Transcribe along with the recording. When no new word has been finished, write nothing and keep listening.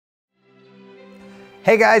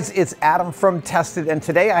Hey guys, it's Adam from Tested, and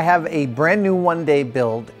today I have a brand new one-day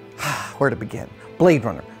build. Where to begin? Blade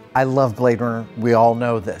Runner. I love Blade Runner. We all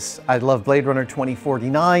know this. I love Blade Runner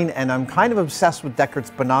 2049, and I'm kind of obsessed with Deckard's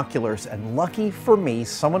binoculars. And lucky for me,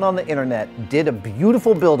 someone on the internet did a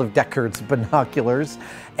beautiful build of Deckard's binoculars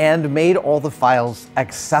and made all the files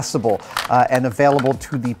accessible and available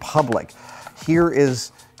to the public. Here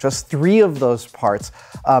is just 3 of those parts.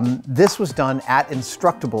 This was done at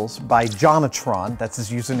Instructables by Jonatron. That's his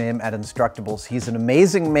username at Instructables. He's an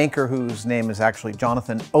amazing maker whose name is actually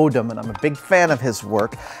Jonathan Odom, and I'm a big fan of his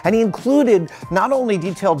work. And he included not only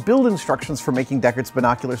detailed build instructions for making Deckard's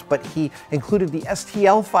binoculars, but he included the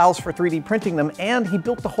STL files for 3D printing them, and he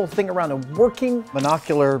built the whole thing around a working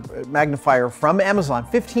binocular magnifier from Amazon,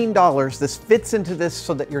 $15. This fits into this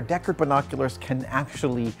so that your Deckard binoculars can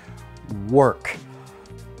actually work.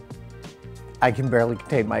 I can barely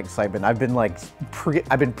contain my excitement. I've been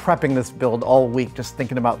prepping this build all week, just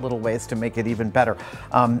thinking about little ways to make it even better.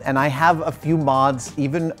 And I have a few mods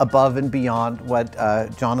even above and beyond what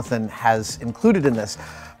Jonathan has included in this.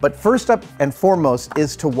 But first up and foremost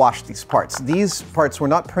is to wash these parts. These parts were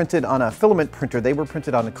not printed on a filament printer. They were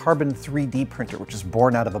printed on a carbon 3D printer, which is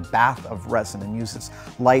born out of a bath of resin and uses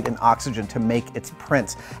light and oxygen to make its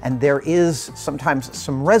prints. And there is sometimes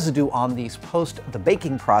some residue on these post the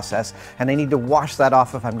baking process, and I need to wash that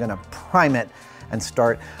off if I'm gonna prime it and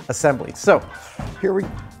start assembly. So here we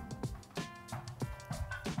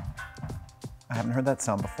I haven't heard that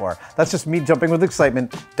sound before. That's just me jumping with excitement.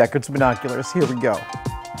 Deckard's binoculars, here we go.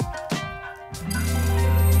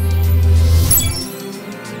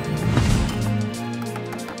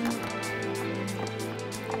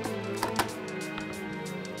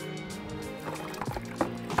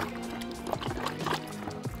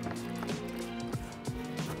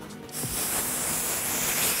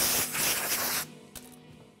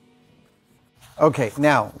 Okay,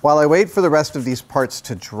 now, while I wait for the rest of these parts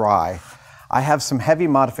to dry, I have some heavy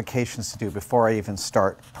modifications to do before I even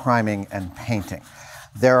start priming and painting.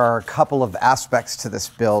 There are a couple of aspects to this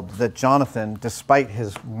build that Jonathan, despite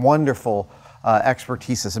his wonderful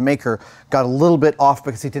expertise as a maker, got a little bit off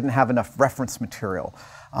because he didn't have enough reference material.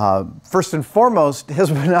 First and foremost, his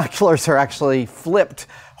binoculars are actually flipped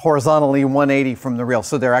horizontally 180 from the reel,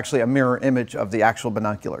 so they're actually a mirror image of the actual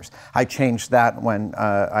binoculars. I changed that when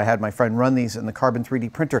I had my friend run these in the carbon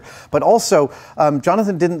 3D printer. But also,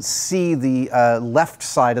 Jonathan didn't see the left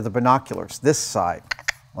side of the binoculars, this side,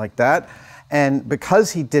 like that. And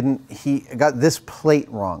because he didn't, he got this plate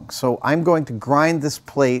wrong. So I'm going to grind this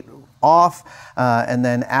plate off and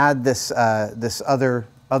then add this, this other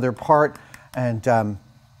part, and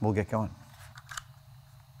we'll get going.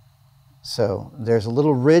 So there's a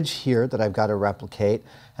little ridge here that I've got to replicate,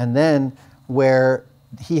 and then where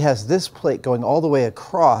he has this plate going all the way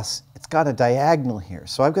across, it's got a diagonal here.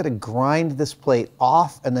 So I've got to grind this plate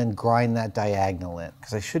off and then grind that diagonal in,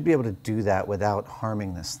 because I should be able to do that without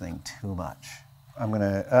harming this thing too much. I'm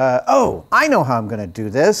gonna, oh, I know how I'm gonna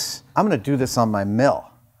do this. I'm gonna do this on my mill.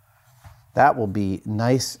 That will be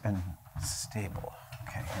nice and stable.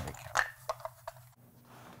 Okay, here we go.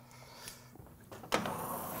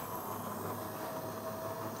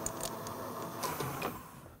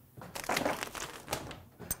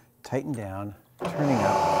 Tighten down, turning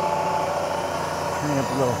up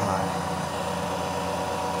a little high.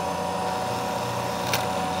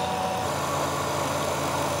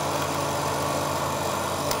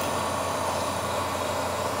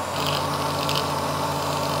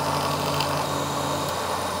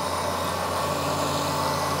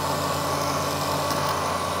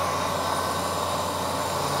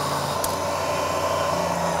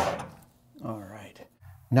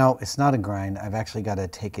 No, it's not a grind. I've actually got to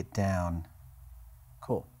take it down.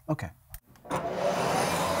 Cool. Okay.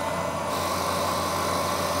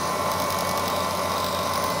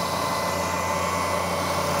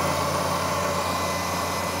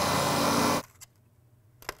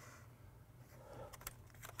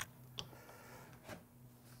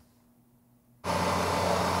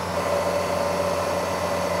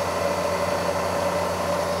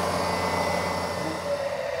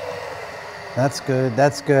 That's good,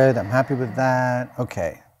 that's good. I'm happy with that.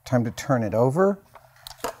 Okay, time to turn it over.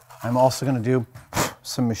 I'm also gonna do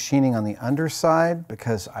some machining on the underside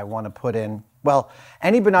because I wanna put in, well,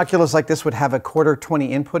 any binoculars like this would have a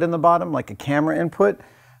 1/4-20 input in the bottom, like a camera input.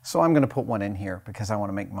 So I'm gonna put one in here because I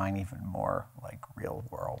wanna make mine even more like real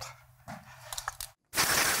world.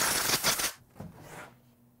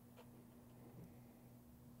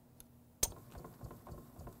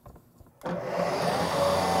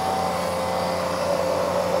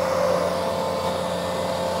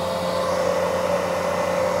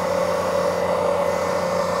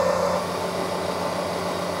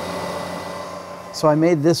 So I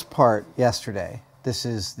made this part yesterday. This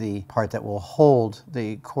is the part that will hold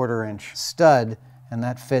the 1/4-inch stud, and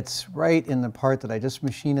that fits right in the part that I just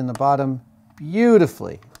machined in the bottom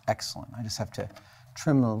beautifully. Excellent. I just have to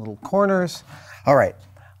trim the little corners. All right.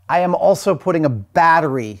 I am also putting a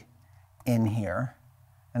battery in here,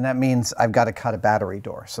 and that means I've got to cut a battery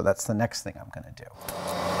door. So that's the next thing I'm going to do.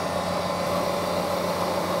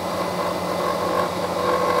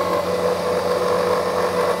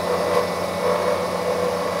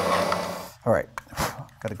 All right,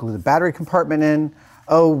 got to glue the battery compartment in.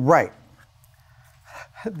 Oh, right.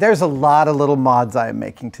 There's a lot of little mods I am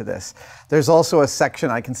making to this. There's also a section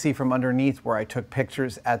I can see from underneath where I took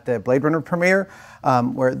pictures at the Blade Runner premiere,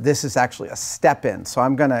 where this is actually a step-in. So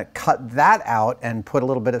I'm gonna cut that out and put a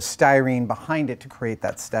little bit of styrene behind it to create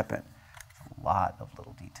that step-in. A lot of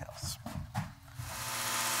little details.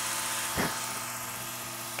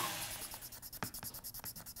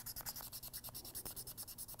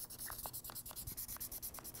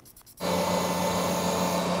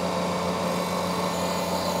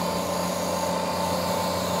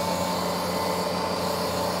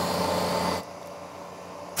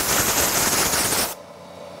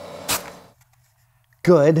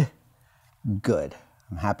 Good, good.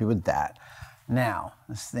 I'm happy with that. Now,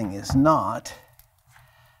 this thing is not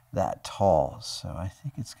that tall, so I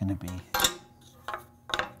think it's going to be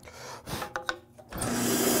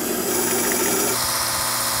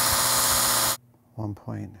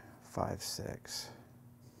 1.56.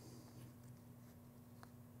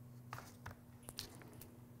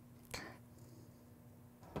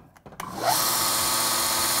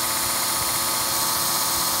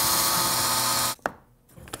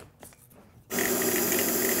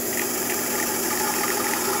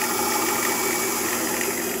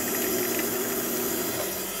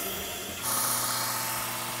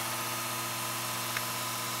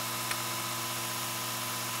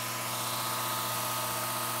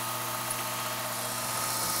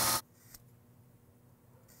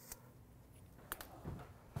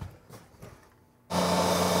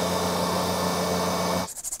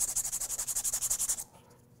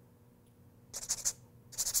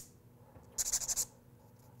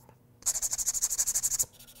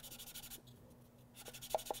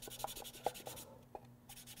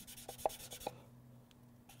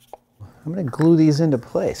 I'm going to glue these into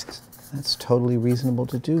place. That's totally reasonable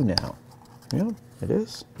to do now. Yeah, it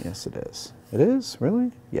is? Yes, it is. It is?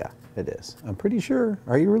 Really? Yeah, it is. I'm pretty sure.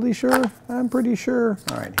 Are you really sure? I'm pretty sure.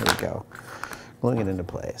 All right, here we go. Gluing it into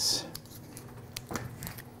place.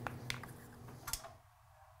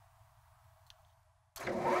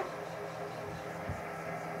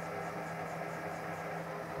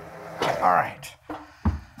 All right.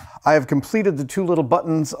 I have completed the 2 little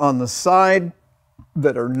buttons on the side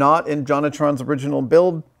that are not in Jonatron's original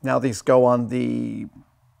build. Now these go on they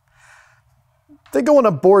go on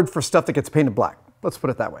a board for stuff that gets painted black. Let's put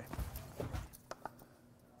it that way.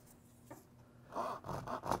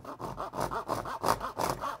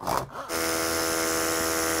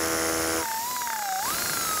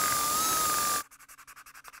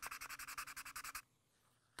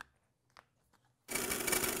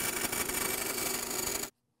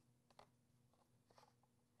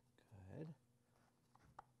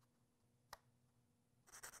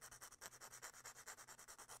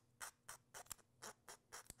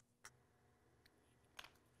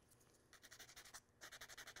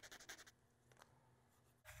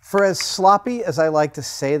 For as sloppy as I like to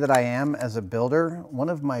say that I am as a builder, one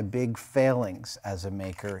of my big failings as a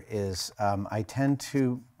maker is I tend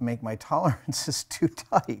to make my tolerances too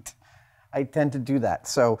tight. I tend to do that.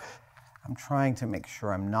 So I'm trying to make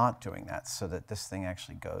sure I'm not doing that so that this thing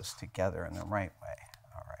actually goes together in the right way.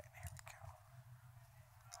 All right, here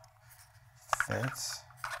we go. Fits.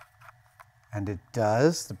 And it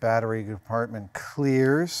does. The battery compartment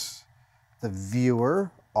clears. The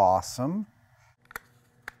viewer, awesome.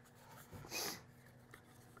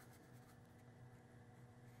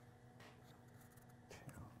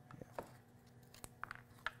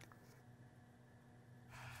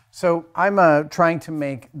 So I'm trying to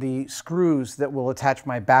make the screws that will attach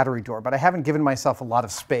my battery door, but I haven't given myself a lot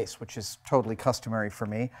of space, which is totally customary for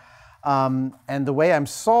me. And the way I'm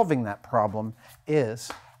solving that problem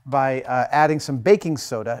is by adding some baking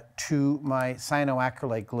soda to my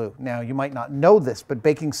cyanoacrylate glue. Now, you might not know this, but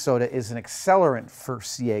baking soda is an accelerant for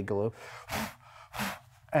CA glue.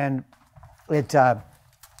 And it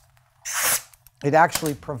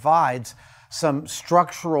actually provides some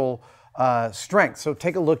structural strength. So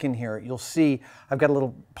take a look in here. You'll see I've got a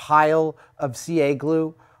little pile of CA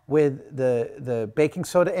glue with the baking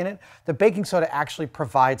soda in it, the baking soda actually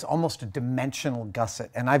provides almost a dimensional gusset.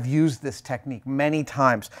 And I've used this technique many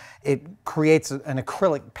times. It creates an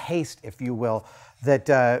acrylic paste, if you will,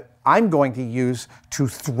 that I'm going to use to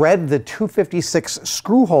thread the 256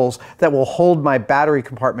 screw holes that will hold my battery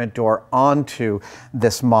compartment door onto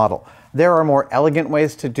this model. There are more elegant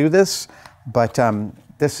ways to do this, but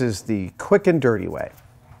this is the quick and dirty way.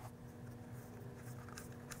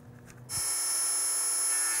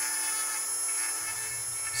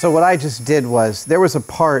 So what I just did was, there was a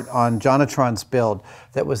part on Jonatron's build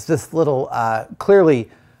that was this little, clearly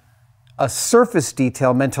a surface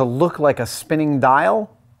detail meant to look like a spinning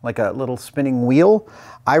dial, like a little spinning wheel.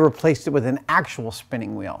 I replaced it with an actual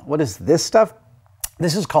spinning wheel. What is this stuff?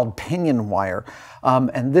 This is called pinion wire.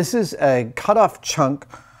 And this is a cut-off chunk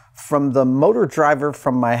from the motor driver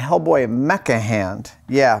from my Hellboy mecha hand.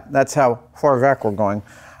 Yeah, that's how far back we're going.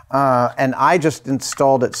 And I just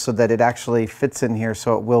installed it so that it actually fits in here,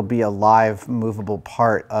 so it will be a live movable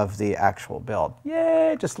part of the actual build.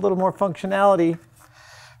 Yay, just a little more functionality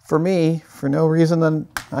for me, for no reason than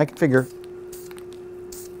I can figure.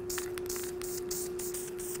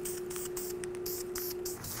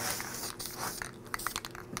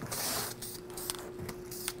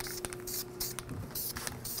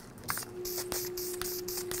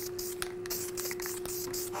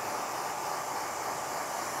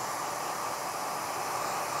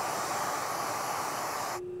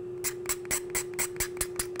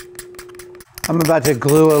 I'm about to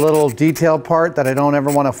glue a little detail part that I don't ever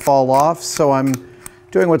want to fall off, so I'm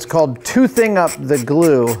doing what's called toothing up the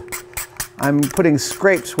glue. I'm putting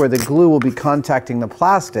scrapes where the glue will be contacting the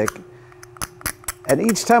plastic. And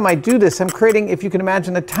each time I do this, I'm creating, if you can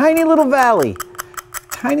imagine, a tiny little valley,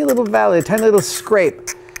 a tiny little scrape,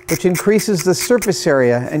 which increases the surface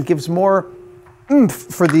area and gives more oomph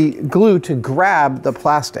for the glue to grab the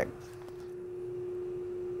plastic.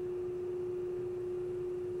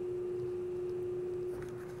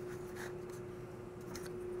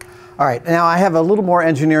 All right, now I have a little more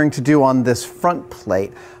engineering to do on this front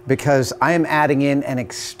plate because I am adding in an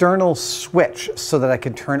external switch so that I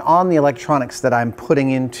can turn on the electronics that I'm putting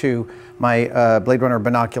into my Blade Runner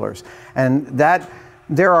binoculars. And that,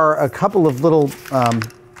 there are a couple of little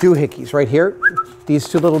doohickeys right here, these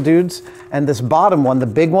two little dudes, and this bottom one, the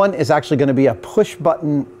big one, is actually going to be a push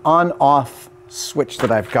button on-off switch that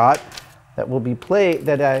I've got. That will be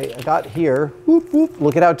that I got here. Whoop, whoop.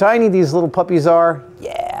 Look at how tiny these little puppies are.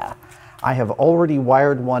 Yeah. I have already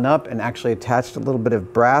wired one up and actually attached a little bit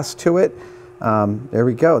of brass to it. There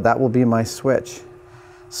we go. That will be my switch.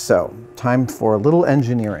 So, time for a little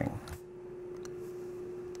engineering.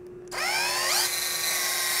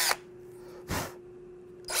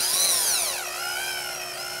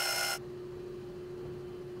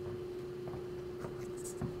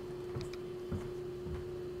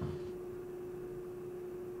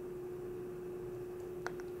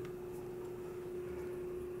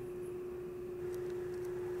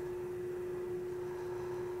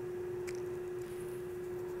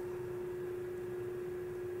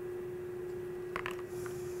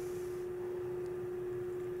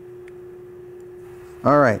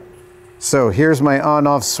 All right, so here's my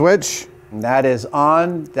on-off switch. That is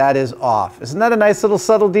on, that is off. Isn't that a nice little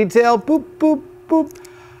subtle detail? Boop, boop, boop.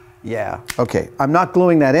 Yeah, okay, I'm not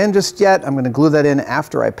gluing that in just yet. I'm gonna glue that in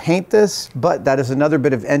after I paint this, but that is another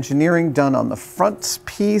bit of engineering done on the front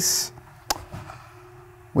piece.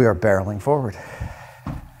 We are barreling forward.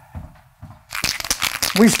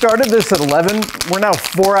 We started this at 11. We're now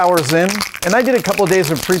 4 hours in, and I did a couple of days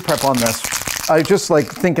of pre-prep on this. I just like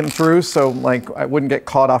thinking through so like I wouldn't get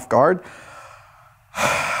caught off guard.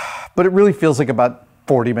 But it really feels like about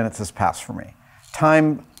 40 minutes has passed for me.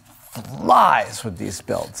 Time flies with these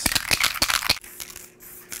builds.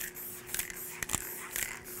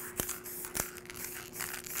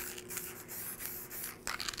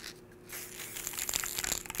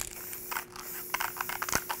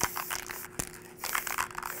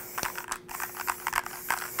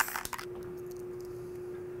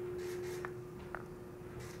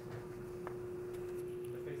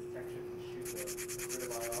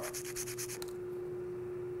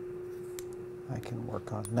 I can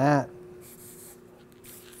work on that.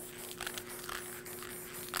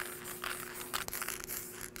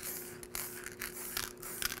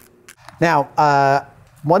 Now,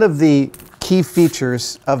 one of the key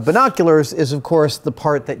features of binoculars is, of course, the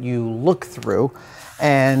part that you look through.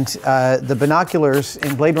 And the binoculars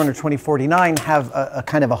in Blade Runner 2049 have a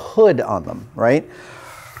kind of a hood on them, right?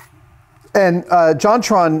 And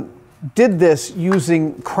Jontron did this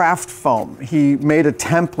using craft foam. He made a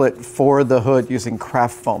template for the hood using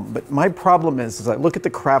craft foam. But my problem is I look at the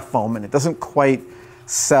craft foam and it doesn't quite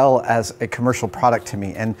sell as a commercial product to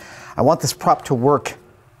me. And I want this prop to work.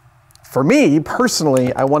 For me,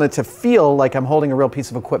 personally, I want it to feel like I'm holding a real piece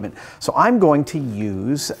of equipment. So I'm going to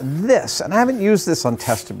use this. And I haven't used this on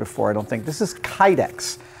Tested before, I don't think. This is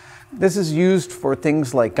Kydex. This is used for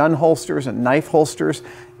things like gun holsters and knife holsters.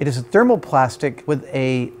 It is a thermoplastic with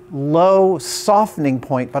a low softening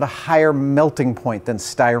point, but a higher melting point than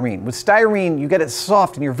styrene. With styrene, you get it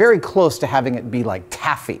soft and you're very close to having it be like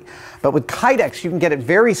taffy. But with Kydex, you can get it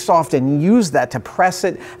very soft and use that to press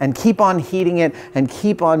it and keep on heating it and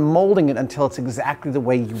keep on molding it until it's exactly the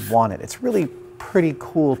way you want it. It's really pretty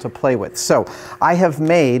cool to play with. So I have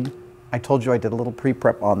made, I told you I did a little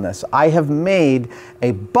pre-prep on this. I have made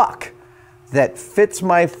a buck that fits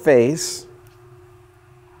my face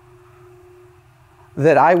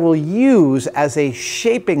that I will use as a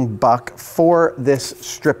shaping buck for this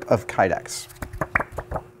strip of Kydex.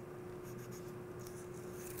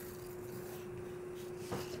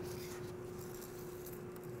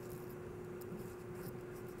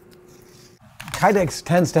 Kydex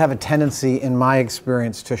tends to have a tendency, in my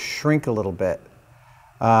experience, to shrink a little bit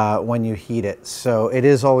when you heat it. So it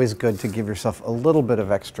is always good to give yourself a little bit of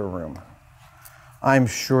extra room. I'm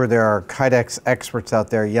sure there are Kydex experts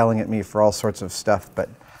out there yelling at me for all sorts of stuff, but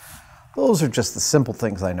those are just the simple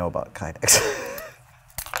things I know about Kydex.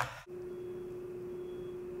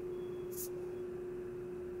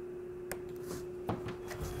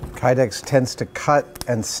 Kydex tends to cut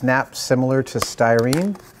and snap similar to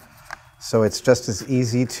styrene, so it's just as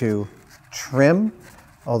easy to trim,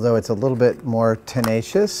 although it's a little bit more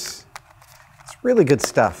tenacious. It's really good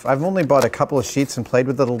stuff. I've only bought a couple of sheets and played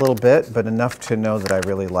with it a little bit, but enough to know that I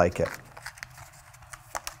really like it.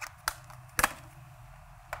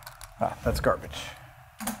 Ah, that's garbage.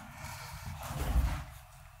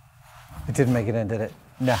 It didn't make it in, did it?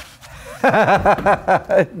 No.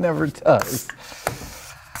 It never does.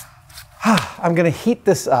 I'm going to heat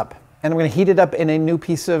this up, and I'm going to heat it up in a new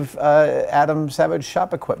piece of Adam Savage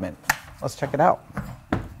shop equipment. Let's check it out.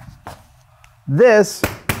 This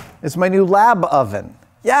is my new lab oven.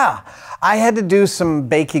 Yeah, I had to do some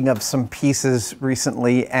baking of some pieces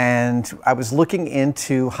recently, and I was looking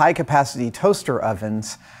into high capacity toaster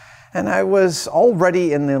ovens, and I was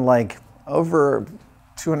already in the like over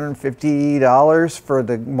 $250 for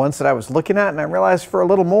the ones that I was looking at, and I realized for a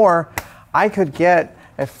little more, I could get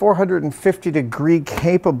a 450 degree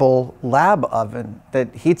capable lab oven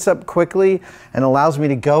that heats up quickly and allows me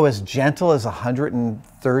to go as gentle as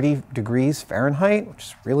 130 degrees Fahrenheit, which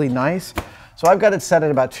is really nice. So I've got it set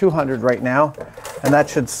at about 200 right now, and that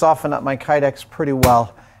should soften up my Kydex pretty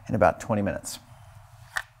well in about 20 minutes.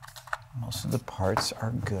 Most of the parts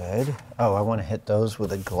are good. Oh, I want to hit those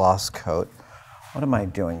with a gloss coat. What am I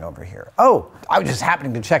doing over here? Oh, I was just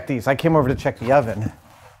happening to check these. I came over to check the oven.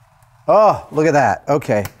 Oh, look at that.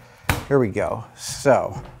 Okay, here we go.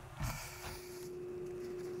 So,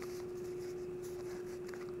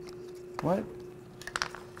 what?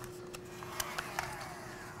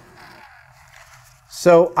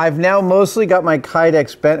 So I've now mostly got my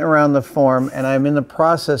Kydex bent around the form, and I'm in the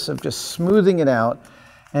process of just smoothing it out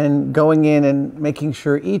and going in and making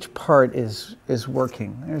sure each part is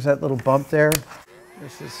working. There's that little bump there.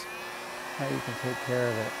 This is how you can take care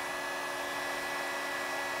of it.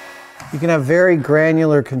 You can have very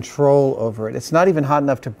granular control over it. It's not even hot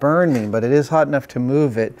enough to burn me, but it is hot enough to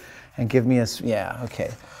move it and give me a, yeah, okay.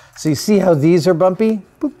 So you see how these are bumpy?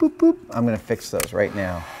 Boop, boop, boop. I'm gonna fix those right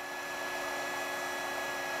now.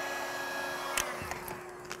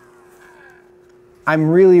 I'm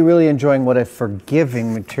really, really enjoying what a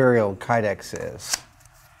forgiving material Kydex is.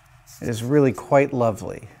 It is really quite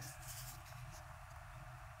lovely.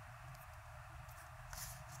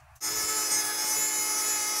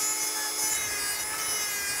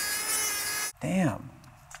 Damn.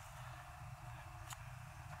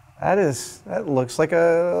 That looks like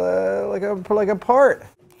a part.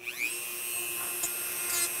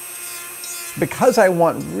 Because I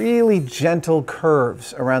want really gentle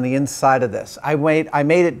curves around the inside of this, I made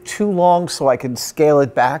it too long so I could scale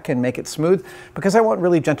it back and make it smooth. Because I want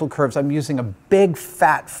really gentle curves, I'm using a big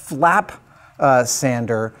fat flap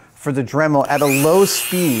sander for the Dremel at a low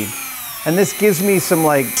speed. And this gives me some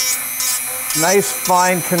like nice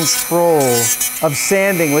fine control of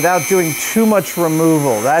sanding without doing too much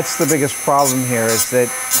removal. That's the biggest problem here, is that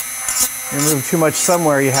you remove too much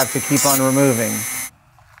somewhere, you have to keep on removing.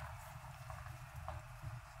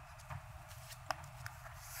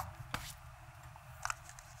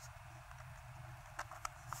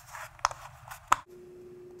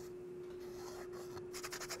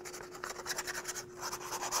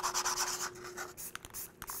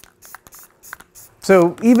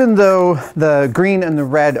 So even though the green and the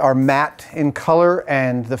red are matte in color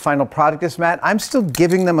and the final product is matte, I'm still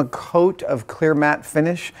giving them a coat of clear matte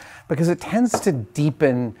finish because it tends to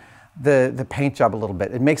deepen the paint job a little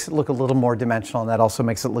bit. It makes it look a little more dimensional, and that also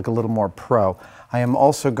makes it look a little more pro. I am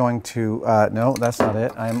also going to, no, that's not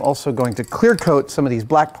it. I am also going to clear coat some of these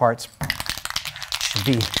black parts. Should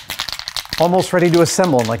be almost ready to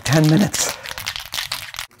assemble in like 10 minutes.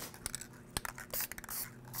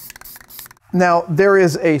 Now, there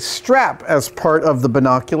is a strap as part of the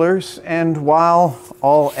binoculars, and while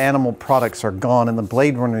all animal products are gone in the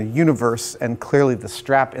Blade Runner universe, and clearly the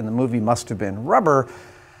strap in the movie must have been rubber,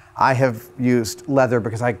 I have used leather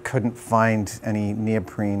because I couldn't find any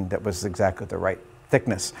neoprene that was exactly the right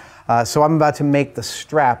thickness. So I'm about to make the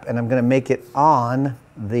strap, and I'm going to make it on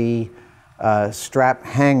the strap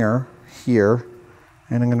hanger here,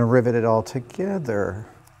 and I'm going to rivet it all together.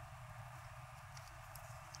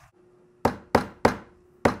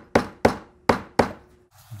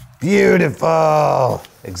 Beautiful!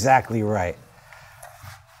 Exactly right.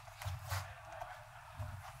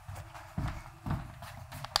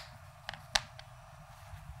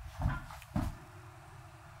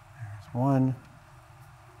 There's one.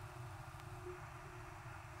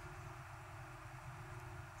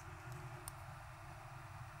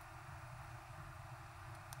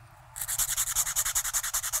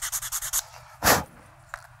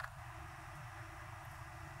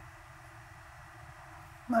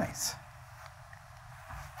 Nice.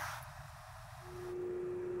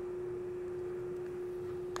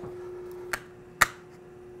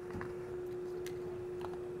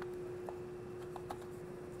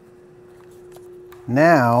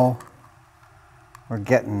 Now we're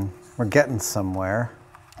getting somewhere.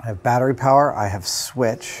 I have battery power, I have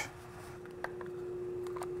switch.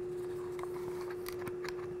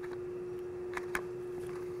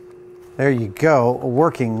 There you go, a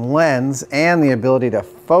working lens and the ability to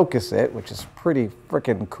focus it, which is pretty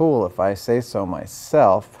freaking cool if I say so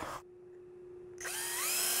myself.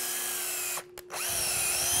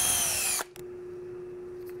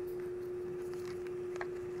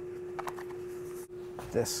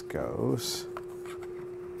 This goes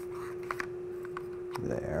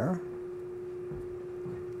there.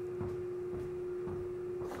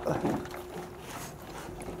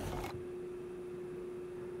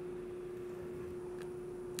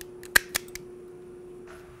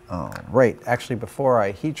 All right, actually before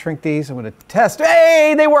I heat shrink these, I'm gonna test.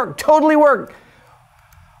 Hey, they work, totally work.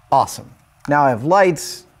 Awesome. Now I have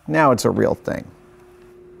lights, now it's a real thing.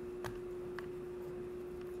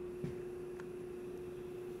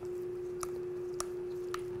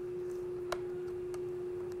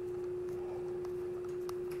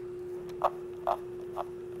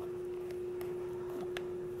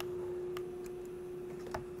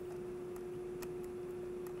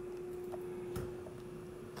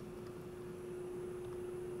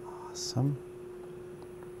 Awesome.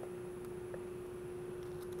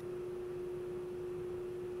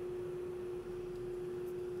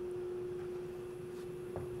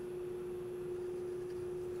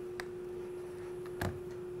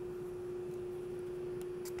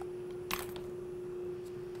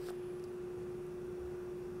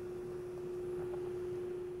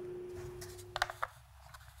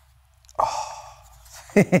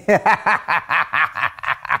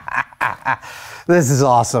 This is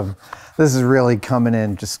awesome. This is really coming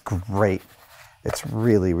in just great. It's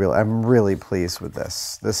really, I'm really pleased with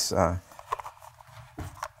this.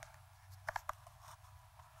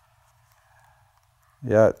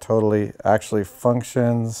 Yeah, it totally actually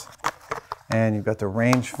functions. And you've got the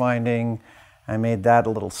range finding. I made that a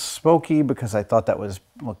little smoky because I thought that would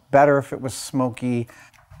look better if it was smoky.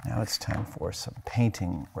 Now it's time for some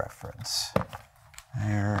painting reference.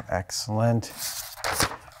 There, excellent.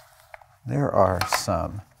 There are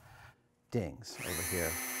some dings over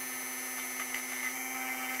here.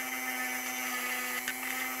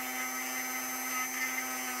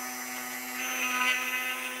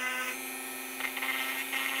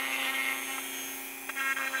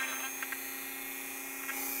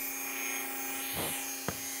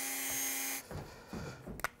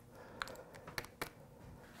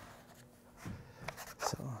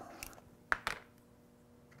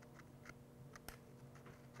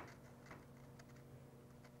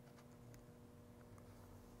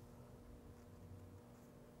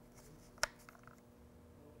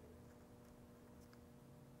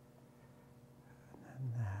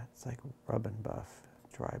 It's like rub and buff,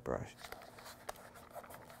 dry brush.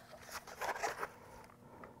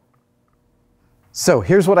 So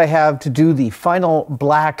here's what I have to do the final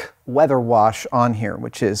black weather wash on here,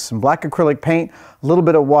 which is some black acrylic paint, a little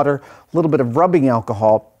bit of water, a little bit of rubbing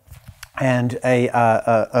alcohol, and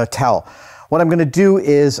a towel. What I'm going to do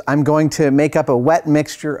is I'm going to make up a wet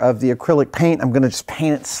mixture of the acrylic paint. I'm going to just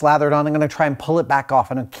paint it slathered on. I'm going to try and pull it back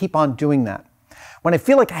off, and I'll keep on doing that. When I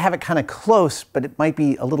feel like I have it kind of close, but it might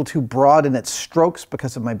be a little too broad in its strokes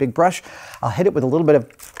because of my big brush, I'll hit it with a little bit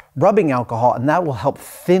of rubbing alcohol, and that will help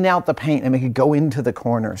thin out the paint and make it go into the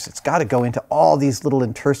corners. It's got to go into all these little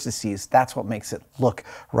interstices. That's what makes it look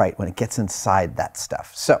right when it gets inside that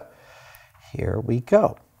stuff. So here we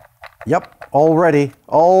go. Yep, already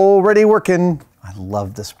working. I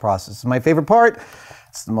love this process. It's my favorite part.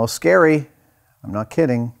 It's the most scary. I'm not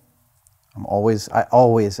kidding. I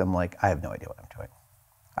always am like, I have no idea what I'm doing.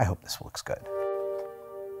 I hope this looks good.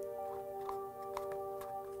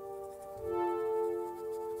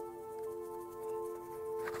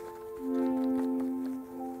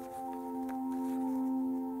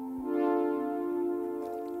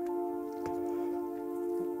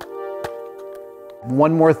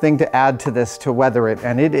 One more thing to add to this to weather it,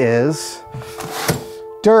 and it is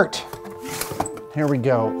dirt. Here we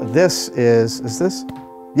go. This is this?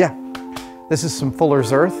 Yeah. This is some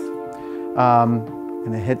Fuller's Earth. I'm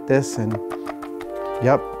gonna hit this and,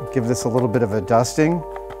 yep, give this a little bit of a dusting.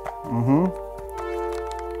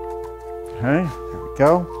 Okay, there we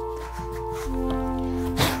go.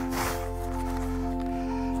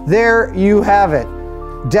 There you have it.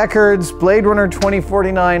 Deckard's Blade Runner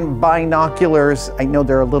 2049 binoculars. I know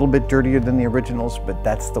they're a little bit dirtier than the originals, but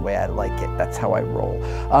that's the way I like it. That's how I roll.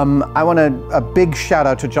 I want a big shout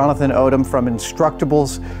out to Jonathan Odom from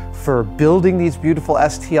Instructables for building these beautiful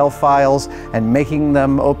STL files and making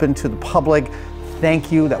them open to the public.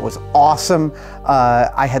 Thank you, that was awesome.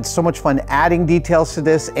 I had so much fun adding details to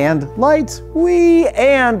this, and lights,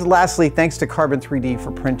 and lastly, thanks to Carbon 3D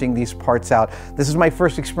for printing these parts out. This is my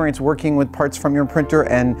first experience working with parts from your printer,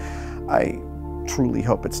 and I truly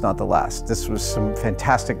hope it's not the last. This was some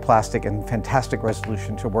fantastic plastic and fantastic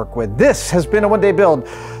resolution to work with. This has been a one-day build.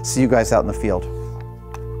 See you guys out in the field.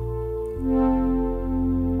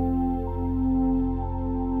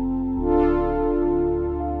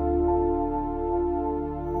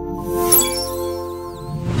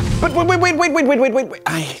 But wait.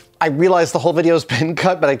 I realized the whole video's been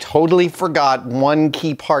cut, but I totally forgot one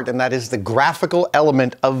key part, and that is the graphical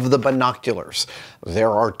element of the binoculars.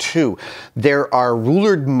 There are two. There are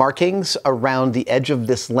rulered markings around the edge of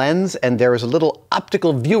this lens, and there is a little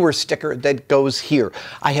optical viewer sticker that goes here.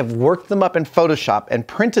 I have worked them up in Photoshop and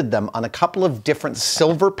printed them on a couple of different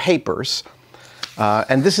silver papers.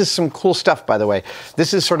 And this is some cool stuff, by the way.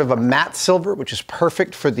 This is sort of a matte silver, which is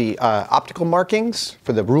perfect for the optical markings,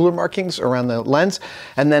 for the ruler markings around the lens.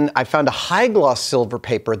 And then I found a high gloss silver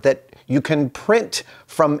paper that you can print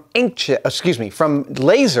from from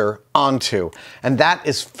laser onto. And that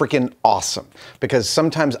is freaking awesome, because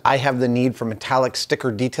sometimes I have the need for metallic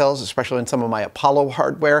sticker details, especially in some of my Apollo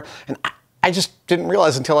hardware. And I just didn't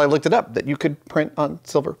realize until I looked it up that you could print on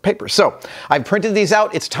silver paper. So I've printed these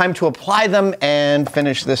out. It's time to apply them and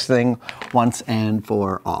finish this thing once and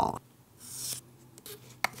for all.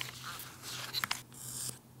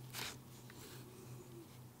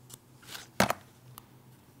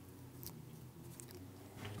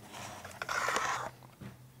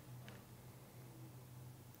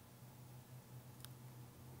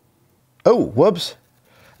 Oh, whoops.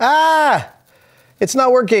 Ah, it's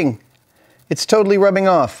not working. It's totally rubbing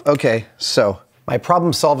off. Okay, so my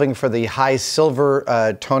problem solving for the high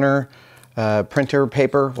silver toner printer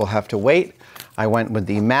paper will have to wait. I went with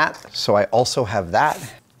the matte, so I also have that.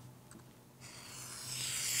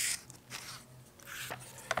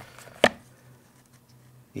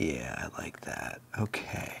 Yeah, I like that.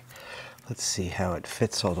 Okay, let's see how it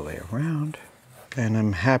fits all the way around. And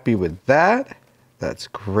I'm happy with that. That's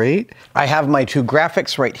great. I have my two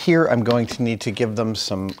graphics right here. I'm going to need to give them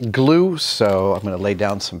some glue, so I'm going to lay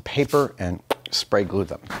down some paper and spray glue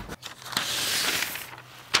them.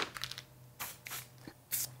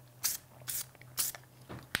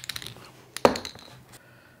 There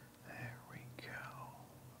we go.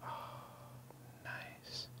 Oh,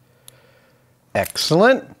 nice.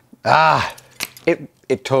 Excellent. Ah,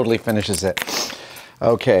 it totally finishes it.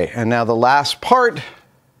 Okay, and now the last part.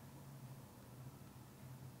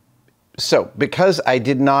 So, because I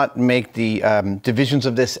did not make the divisions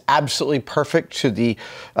of this absolutely perfect to the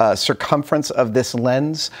circumference of this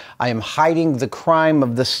lens, I am hiding the crime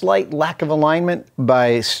of the slight lack of alignment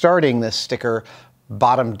by starting this sticker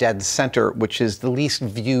bottom dead center, which is the least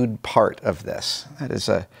viewed part of this. That is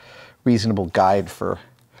a reasonable guide for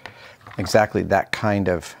exactly that kind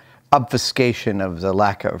of obfuscation of the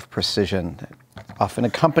lack of precision that often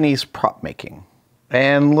accompanies prop making.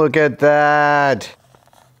 And look at that.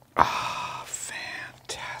 Ah,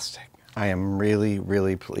 fantastic. I am really,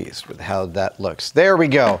 really pleased with how that looks. There we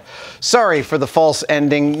go. Sorry for the false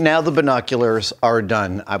ending. Now the binoculars are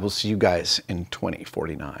done. I will see you guys in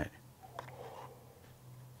 2049.